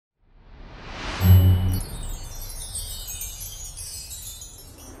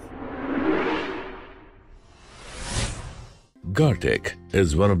Gartech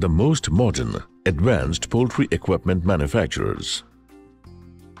is one of the most modern, advanced poultry equipment manufacturers.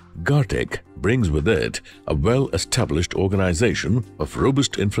 Gartech brings with it a well-established organization of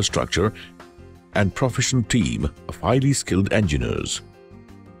robust infrastructure and proficient team of highly skilled engineers.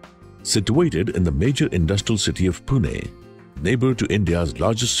 Situated in the major industrial city of Pune, neighbor to India's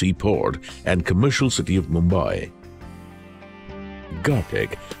largest seaport and commercial city of Mumbai,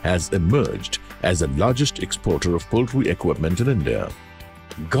 Gartech has emerged as the largest exporter of poultry equipment in India.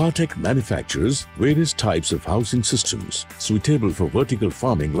 Gartech manufactures various types of housing systems suitable for vertical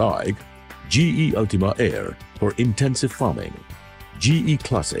farming like GE Ultima Air for intensive farming, GE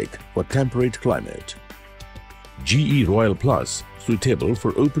Classic for temperate climate, GE Royal Plus suitable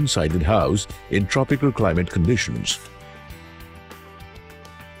for open-sided house in tropical climate conditions,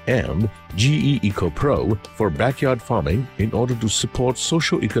 and GE Eco Pro for backyard farming in order to support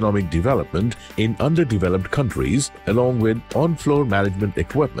socio-economic development in underdeveloped countries, along with on-floor management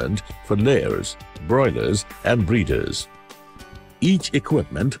equipment for layers, broilers and breeders. Each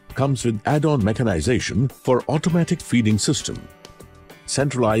equipment comes with add-on mechanization for automatic feeding system,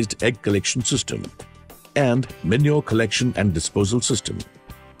 centralized egg collection system, and manure collection and disposal system.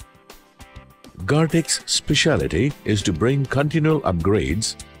 Gartech's specialty is to bring continual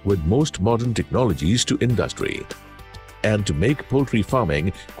upgrades with most modern technologies to industry and to make poultry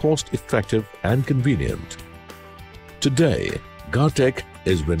farming cost-effective and convenient. Today, Gartech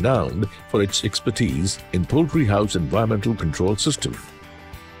is renowned for its expertise in poultry house environmental control system.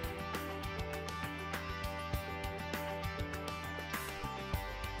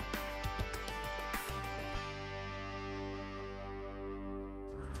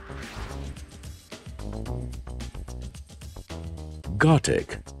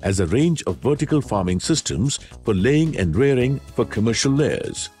 Gartech has a range of vertical farming systems for laying and rearing for commercial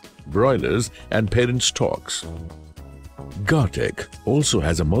layers, broilers and parent stocks. Gartech also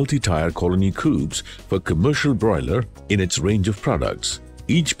has a multi-tier colony coops for commercial broiler in its range of products.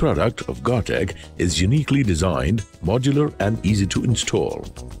 Each product of Gartech is uniquely designed, modular and easy to install.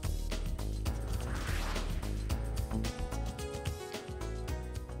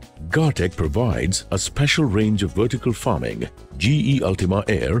 Gartech provides a special range of vertical farming, GE Ultima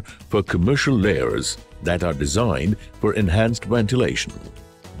Air, for commercial layers that are designed for enhanced ventilation.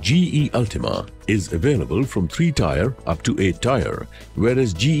 GE Ultima is available from 3-tier up to 8-tier,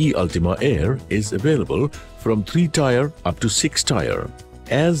 whereas GE Ultima Air is available from 3-tier up to 6-tier.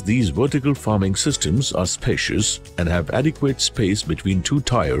 As these vertical farming systems are spacious and have adequate space between 2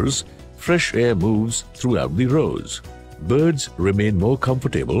 tiers, fresh air moves throughout the rows. Birds remain more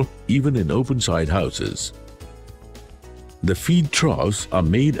comfortable even in open-side houses. The feed troughs are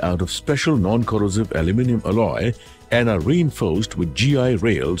made out of special non-corrosive aluminum alloy and are reinforced with GI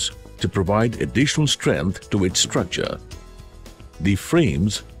rails to provide additional strength to its structure. The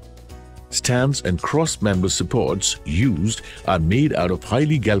frames, stands and cross-member supports used are made out of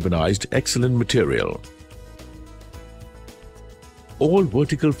highly galvanized excellent material. All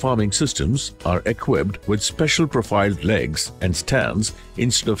vertical farming systems are equipped with special profiled legs and stands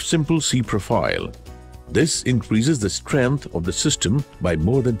instead of simple C profile. This increases the strength of the system by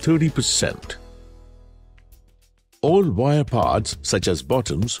more than 30%. All wire parts such as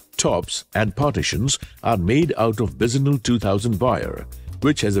bottoms, tops and partitions are made out of Bisinal 2000 wire,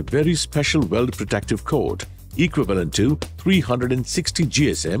 which has a very special weld protective coat equivalent to 360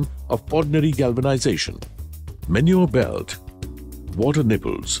 GSM of ordinary galvanization. Manure belt, water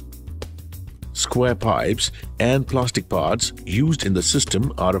nipples, square pipes and plastic parts used in the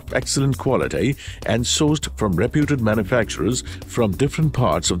system are of excellent quality and sourced from reputed manufacturers from different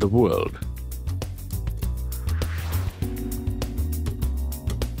parts of the world.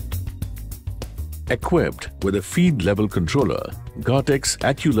 Equipped with a feed level controller, Gartech's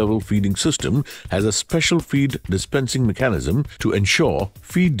AccuLevel feeding system has a special feed dispensing mechanism to ensure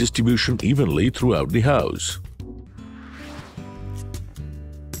feed distribution evenly throughout the house.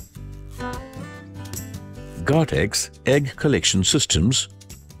 Gartech's egg collection systems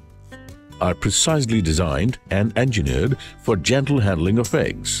are precisely designed and engineered for gentle handling of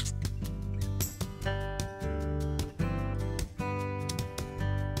eggs.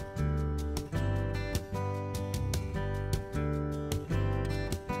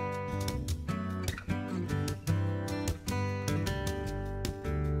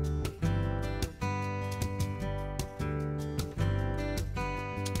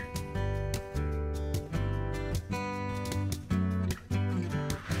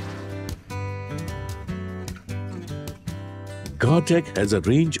 Gartech has a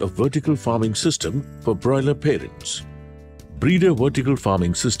range of vertical farming system for broiler parents. Breeder vertical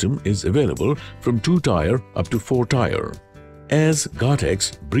farming system is available from 2-tier up to 4-tier. As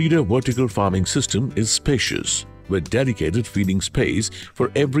Gartech's breeder vertical farming system is spacious, with dedicated feeding space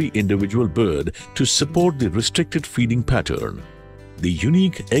for every individual bird to support the restricted feeding pattern. The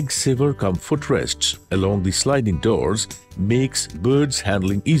unique egg saver cum footrests along the sliding doors makes birds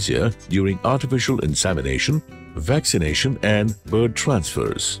handling easier during artificial insemination, vaccination and bird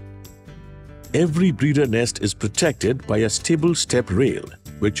transfers. Every breeder nest is protected by a stable step rail,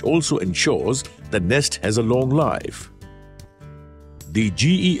 which also ensures the nest has a long life. The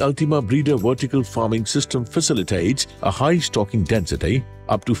GE Ultima breeder vertical farming system facilitates a high stocking density,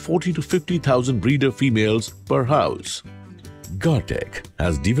 up to 40 to 50,000 breeder females per house. Gartech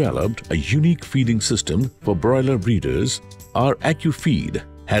has developed a unique feeding system for broiler breeders. Our AccuFeed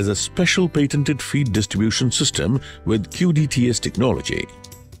has a special patented feed distribution system with QDTS technology.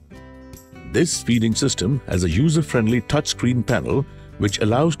 This feeding system has a user-friendly touchscreen panel which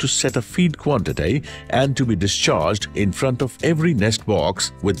allows to set a feed quantity and to be discharged in front of every nest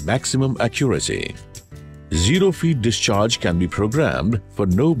box with maximum accuracy. Zero feed discharge can be programmed for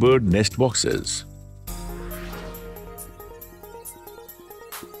no bird nest boxes.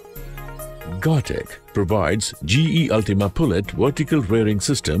 Gartech provides GE Ultima Pullet vertical rearing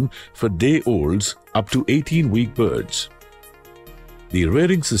system for day-olds up to 18-week birds. The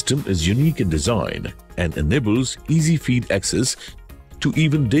rearing system is unique in design and enables easy feed access to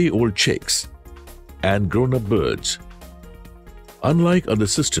even day-old chicks and grown-up birds. Unlike other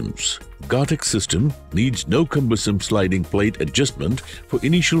systems, Gartech's system needs no cumbersome sliding plate adjustment for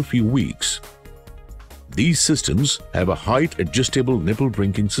initial few weeks. These systems have a height-adjustable nipple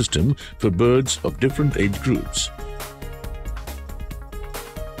drinking system for birds of different age groups.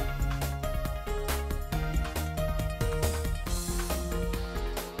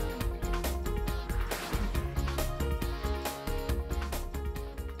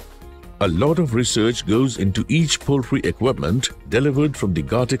 A lot of research goes into each poultry equipment delivered from the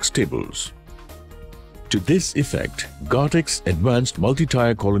Gartech stables. To this effect, Gartech's advanced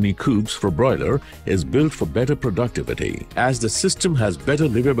multi-tier colony coops for broiler is built for better productivity, as the system has better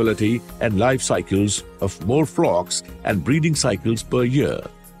livability and life cycles of more flocks and breeding cycles per year.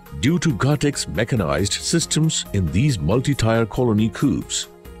 Due to Gartech's mechanized systems in these multi-tier colony coops,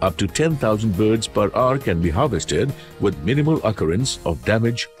 up to 10,000 birds per hour can be harvested with minimal occurrence of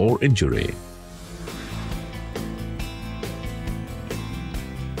damage or injury.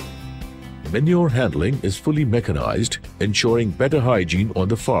 Manure handling is fully mechanized, ensuring better hygiene on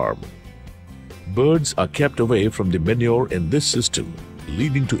the farm. Birds are kept away from the manure in this system,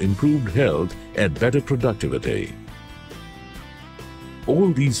 leading to improved health and better productivity.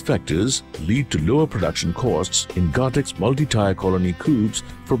 All these factors lead to lower production costs in Gartech's multi-tier colony coops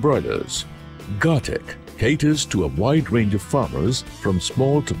for broilers. Gartech caters to a wide range of farmers from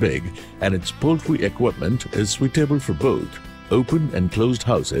small to big, and its poultry equipment is suitable for both open and closed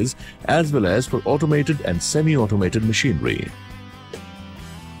houses as well as for automated and semi-automated machinery.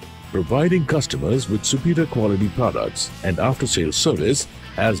 Providing customers with superior quality products and after-sales service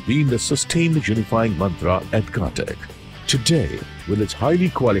has been the sustained unifying mantra at Gartech. Today, with its highly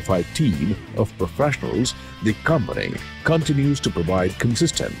qualified team of professionals, the company continues to provide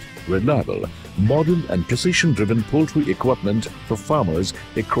consistent, reliable, modern and precision-driven poultry equipment for farmers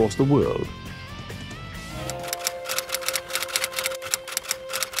across the world.